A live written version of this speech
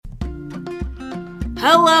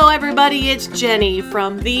Hello everybody, it's Jenny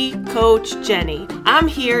from The Coach Jenny. I'm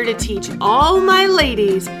here to teach all my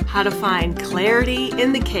ladies how to find clarity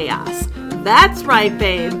in the chaos. That's right,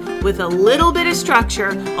 babe. With a little bit of structure,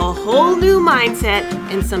 a whole new mindset,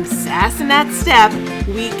 and some sass in that step,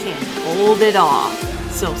 we can hold it all.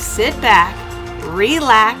 So sit back,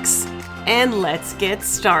 relax, and let's get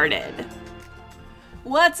started.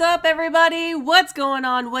 What's up, everybody? What's going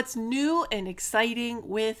on? What's new and exciting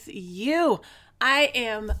with you? I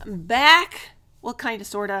am back. Well, kind of,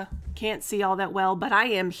 sort of. Can't see all that well, but I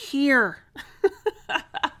am here.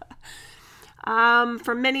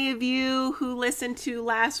 For many of you who listened to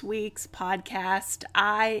last week's podcast,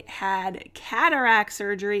 I had cataract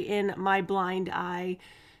surgery in my blind eye.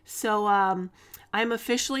 So I'm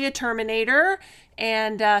officially a Terminator,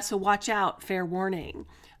 and so watch out, fair warning.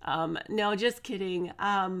 No, just kidding.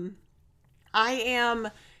 I am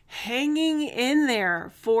hanging in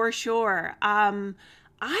there for sure.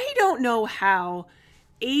 I don't know how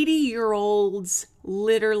 80-year-olds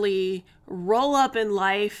literally roll up in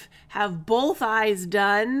life, have both eyes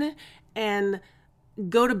done, and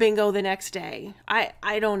go to bingo the next day.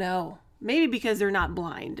 I don't know. Maybe because they're not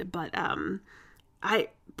blind, but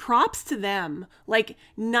props to them. Like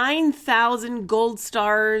 9,000 gold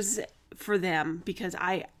stars for them, because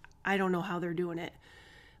I don't know how they're doing it.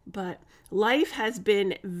 But life has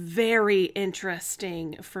been very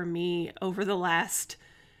interesting for me over the last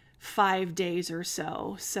 5 days or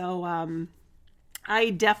so. So I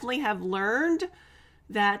definitely have learned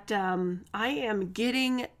that I am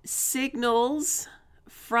getting signals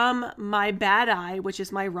from my bad eye, which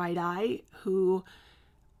is my right eye, who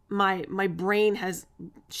my brain has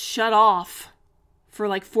shut off for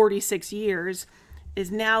like 46 years,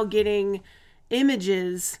 is now getting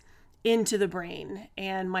images into the brain.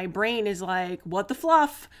 And my brain is like, what the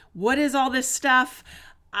fluff? What is all this stuff?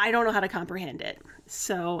 I don't know how to comprehend it.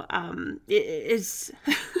 So it's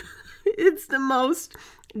the most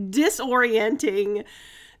disorienting,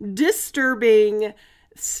 disturbing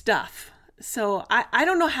stuff. So I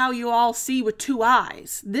don't know how you all see with two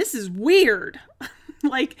eyes. This is weird.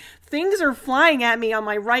 Like, things are flying at me on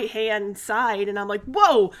my right hand side, and I'm like,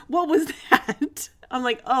 whoa, what was that? I'm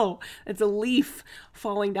like, oh, it's a leaf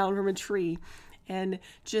falling down from a tree. And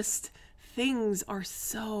just things are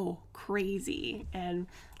so crazy. And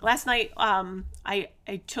last night, I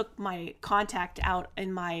took my contact out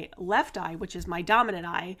in my left eye, which is my dominant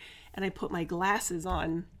eye, and I put my glasses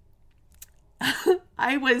on.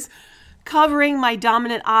 I was covering my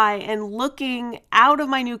dominant eye and looking out of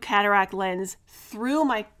my new cataract lens through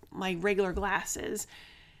my regular glasses,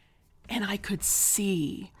 and I could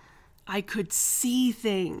see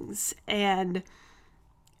things. And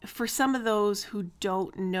for some of those who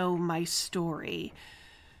don't know my story,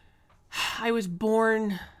 I was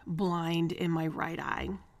born blind in my right eye,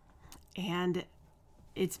 and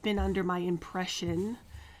it's been under my impression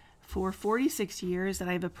for 46 years that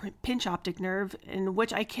I have a pinch optic nerve in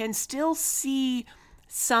which I can still see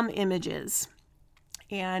some images.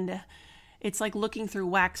 And it's like looking through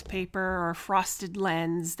wax paper or a frosted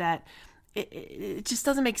lens that it just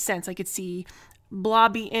doesn't make sense. I could see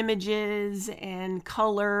blobby images and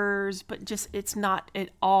colors, but just it's not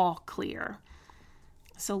at all clear.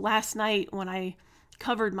 So last night when I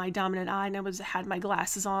covered my dominant eye and I had my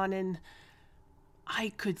glasses on, and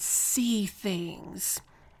I could see things.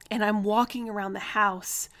 And I'm walking around the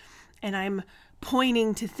house and I'm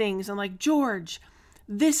pointing to things. I'm like, George,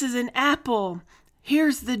 this is an apple.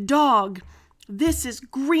 Here's the dog. This is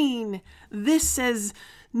green. This says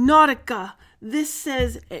Nautica. This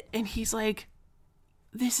says, and he's like,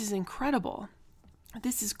 this is incredible.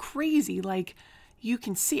 This is crazy. Like, you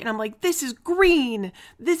can see it. And I'm like, this is green.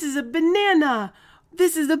 This is a banana.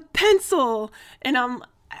 This is a pencil. And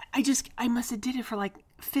I must have did it for like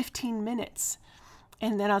 15 minutes.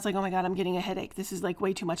 And then I was like, oh my God, I'm getting a headache. This is like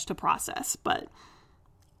way too much to process. But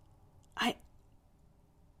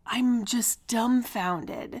I'm just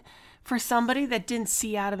dumbfounded. For somebody that didn't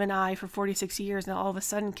see out of an eye for 46 years and all of a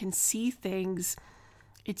sudden can see things,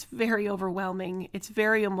 it's very overwhelming. It's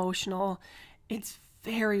very emotional. It's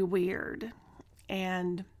very weird.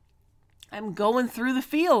 And I'm going through the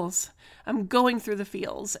feels. As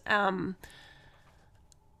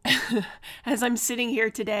I'm sitting here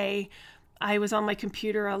today, I was on my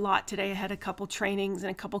computer a lot today. I had a couple trainings and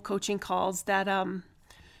a couple coaching calls that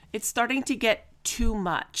it's starting to get too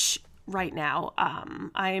much right now.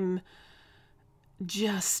 I'm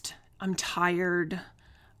tired.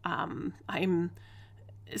 I'm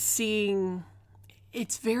seeing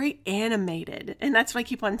it's very animated. And that's what I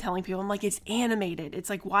keep on telling people. I'm like, it's animated. It's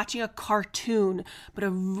like watching a cartoon, but a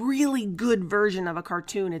really good version of a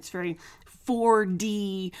cartoon. It's very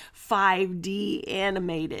 4D, 5D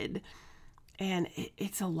animated. And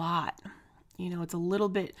it's a lot. It's a little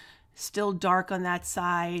bit still dark on that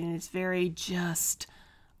side, and it's very just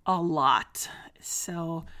a lot.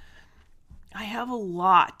 So I have a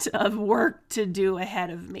lot of work to do ahead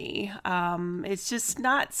of me. It's just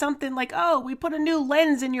not something like, oh, we put a new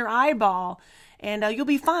lens in your eyeball and you'll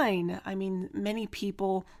be fine. I mean, many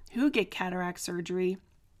people who get cataract surgery,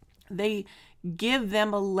 they give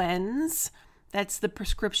them a lens. That's the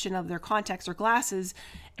prescription of their contacts or glasses,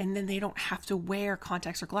 and then they don't have to wear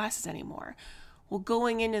contacts or glasses anymore. Well,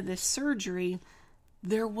 going into this surgery,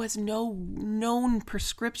 there was no known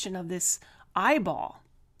prescription of this eyeball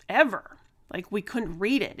ever. Like, we couldn't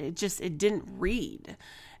read it. It didn't read.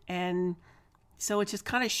 And so it's just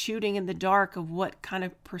kind of shooting in the dark of what kind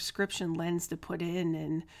of prescription lens to put in.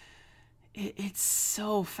 And it's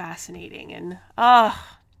so fascinating. And,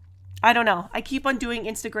 I don't know. I keep on doing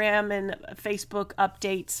Instagram and Facebook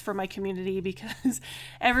updates for my community because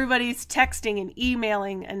everybody's texting and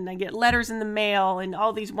emailing, and I get letters in the mail and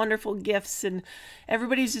all these wonderful gifts, and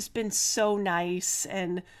everybody's just been so nice.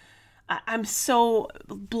 And I'm so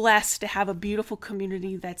blessed to have a beautiful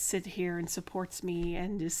community that sits here and supports me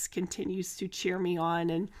and just continues to cheer me on.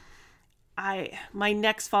 And my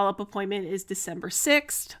next follow-up appointment is December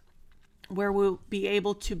 6th, where we'll be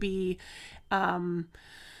able to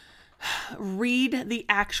read the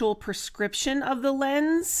actual prescription of the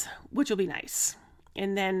lens, which will be nice.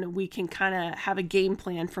 And then we can kind of have a game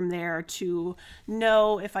plan from there to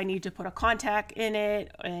know if I need to put a contact in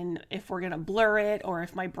it and if we're going to blur it or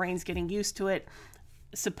if my brain's getting used to it.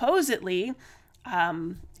 Supposedly,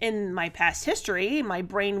 in my past history, my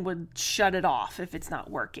brain would shut it off if it's not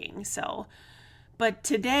working. So, but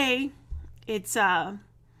today it's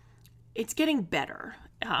getting better.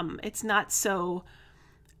 It's not so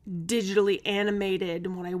digitally animated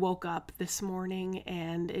when I woke up this morning,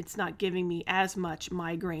 and it's not giving me as much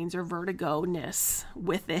migraines or vertigo-ness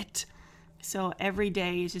with it. So every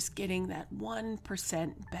day is just getting that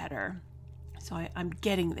 1% better. So I'm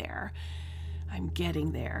getting there.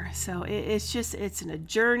 So it's a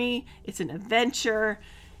journey. It's an adventure.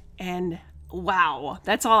 And wow,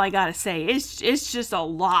 that's all I got to say. It's just a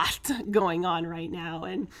lot going on right now,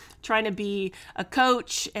 and trying to be a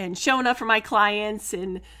coach and showing up for my clients,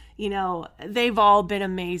 and they've all been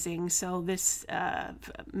amazing. So this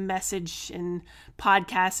message and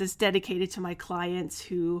podcast is dedicated to my clients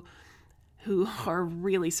who are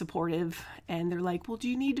really supportive, and they're like, well, do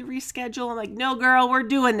you need to reschedule? I'm like, no, girl, we're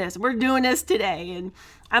doing this today. And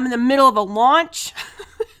I'm in the middle of a launch.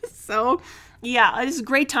 So yeah, this is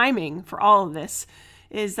great timing for all of this.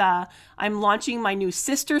 I'm launching my new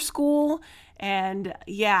sister school. And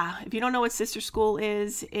yeah, if you don't know what sister school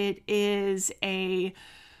is, it is a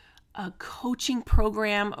coaching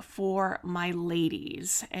program for my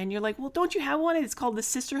ladies. And you're like, well, don't you have one? It's called the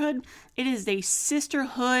Sisterhood. It is a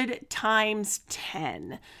sisterhood times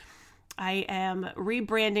 10. I am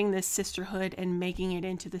rebranding this sisterhood and making it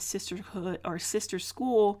into the sisterhood or sister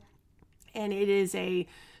school. And it is a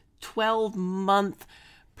 12-month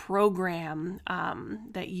program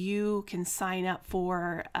that you can sign up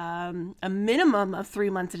for a minimum of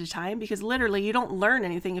 3 months at a time, because literally you don't learn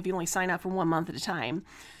anything if you only sign up for 1 month at a time.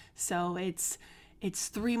 So it's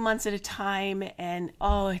 3 months at a time, and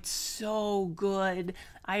it's so good.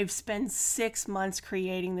 I've spent 6 months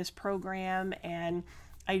creating this program, and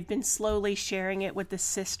I've been slowly sharing it with the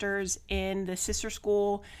sisters in the sister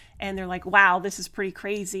school, and they're like, wow, this is pretty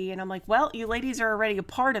crazy. And I'm like, well, you ladies are already a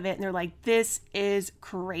part of it. And they're like, this is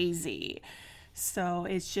crazy. So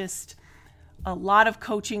it's just a lot of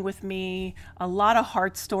coaching with me, a lot of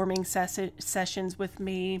heart-storming sessions with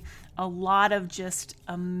me, a lot of just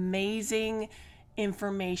amazing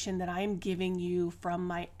information that I'm giving you from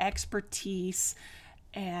my expertise,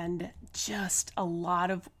 and just a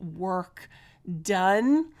lot of work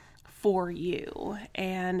done for you.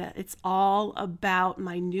 And it's all about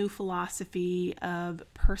my new philosophy of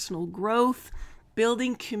personal growth,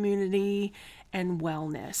 building community, and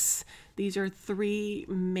wellness. These are 3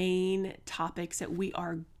 main topics that we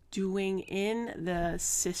are doing in the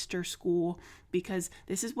sister school, because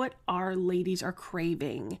this is what our ladies are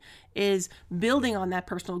craving, is building on that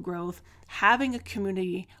personal growth, having a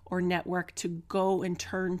community or network to go and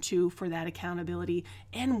turn to for that accountability,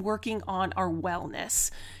 and working on our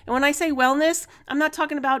wellness. And when I say wellness, I'm not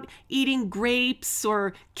talking about eating grapes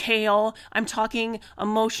or kale. I'm talking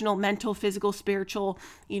emotional, mental, physical, spiritual,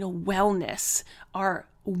 wellness, our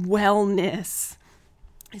wellness.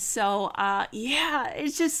 So, yeah,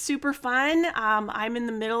 it's just super fun. I'm in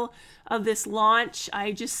the middle of this launch.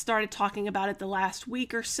 I just started talking about it the last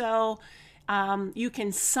week or so. You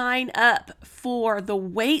can sign up for the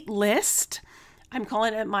wait list. I'm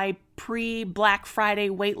calling it my pre-Black Friday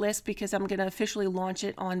wait list because I'm going to officially launch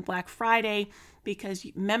it on Black Friday because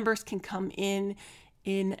members can come in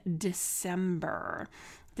December.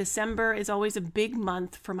 December is always a big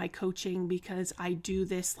month for my coaching because I do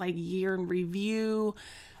this like year in review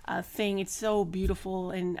thing. It's so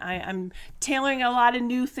beautiful, and I'm tailoring a lot of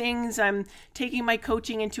new things. I'm taking my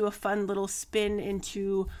coaching into a fun little spin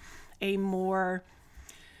into a more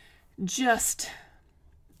just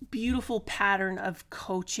beautiful pattern of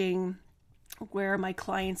coaching where my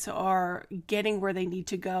clients are getting where they need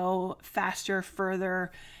to go faster,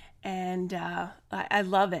 further, and I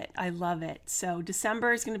love it. I love it. So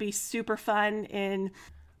December is going to be super fun in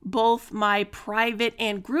both my private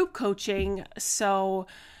and group coaching. So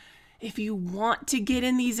if you want to get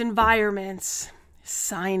in these environments,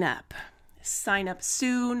 sign up. Sign up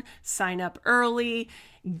soon, sign up early,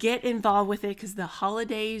 get involved with it because the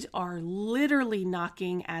holidays are literally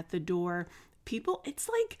knocking at the door. People, it's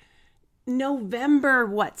like November,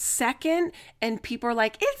 2nd? And people are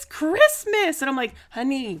like, it's Christmas. And I'm like,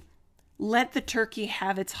 honey, let the turkey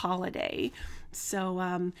have its holiday.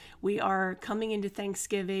 So we are coming into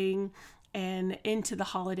Thanksgiving and into the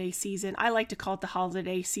holiday season. I like to call it the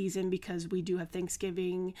holiday season because we do have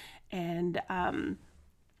Thanksgiving and,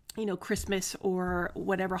 Christmas or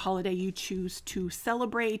whatever holiday you choose to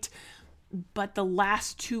celebrate. But the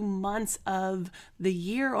last 2 months of the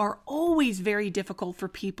year are always very difficult for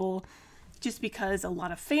people just because a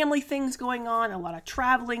lot of family things going on, a lot of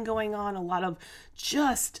traveling going on, a lot of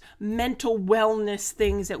just mental wellness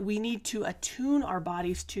things that we need to attune our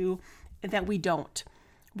bodies to that we don't.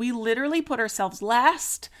 We literally put ourselves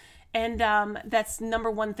last. And that's number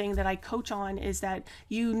one thing that I coach on is that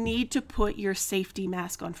you need to put your safety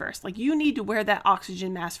mask on first. Like you need to wear that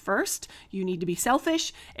oxygen mask first. You need to be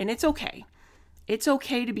selfish, and it's okay. It's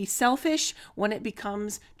okay to be selfish when it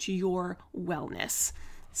becomes to your wellness.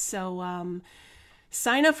 So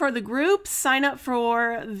sign up for the group, sign up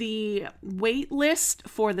for the wait list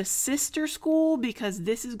for the sister school because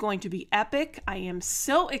this is going to be epic. I am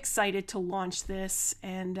so excited to launch this,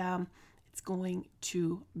 and it's going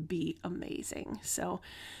to be amazing. So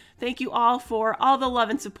thank you all for all the love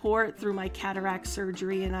and support through my cataract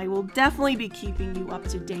surgery, and I will definitely be keeping you up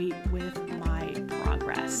to date with my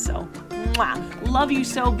progress. So love you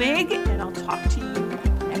so big, and I'll talk to you